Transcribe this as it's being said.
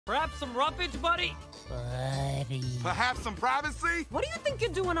Perhaps some roughage, buddy? Buddy. Perhaps some privacy? What do you think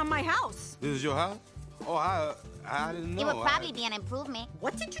you're doing on my house? This is your house? Oh, I didn't know. It would probably be an improvement.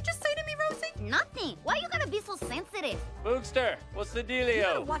 What did you just say to me, Rosie? Nothing. Why are you gonna be so sensitive? Boogster, what's the You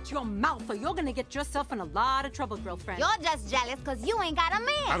better dealio? watch your mouth or you're gonna get yourself in a lot of trouble, girlfriend. You're just jealous because you ain't got a man.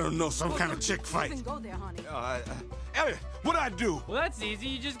 I don't know, some kind of chick Don't fight. even go there, honey. Elliot, what'd I do? Well, that's easy.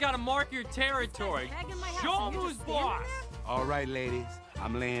 You just gotta mark your territory. Tagging my house Show and you're who's just standing boss. there? All right, ladies,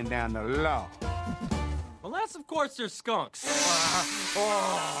 I'm laying down the law. Unless, of course, they're skunks.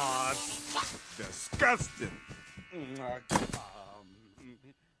 Oh, disgusting.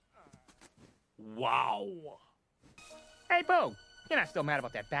 Wow. Hey, Boo, you're not still mad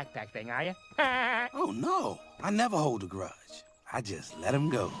about that backpack thing, are you? Oh, no. I never hold a grudge. I just let him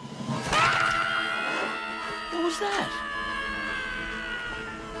go. What was that?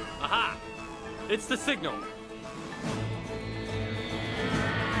 Aha! It's the signal.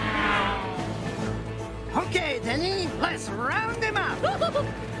 Okay, Denny, let's round him up.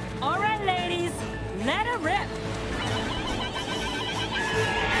 All right, ladies.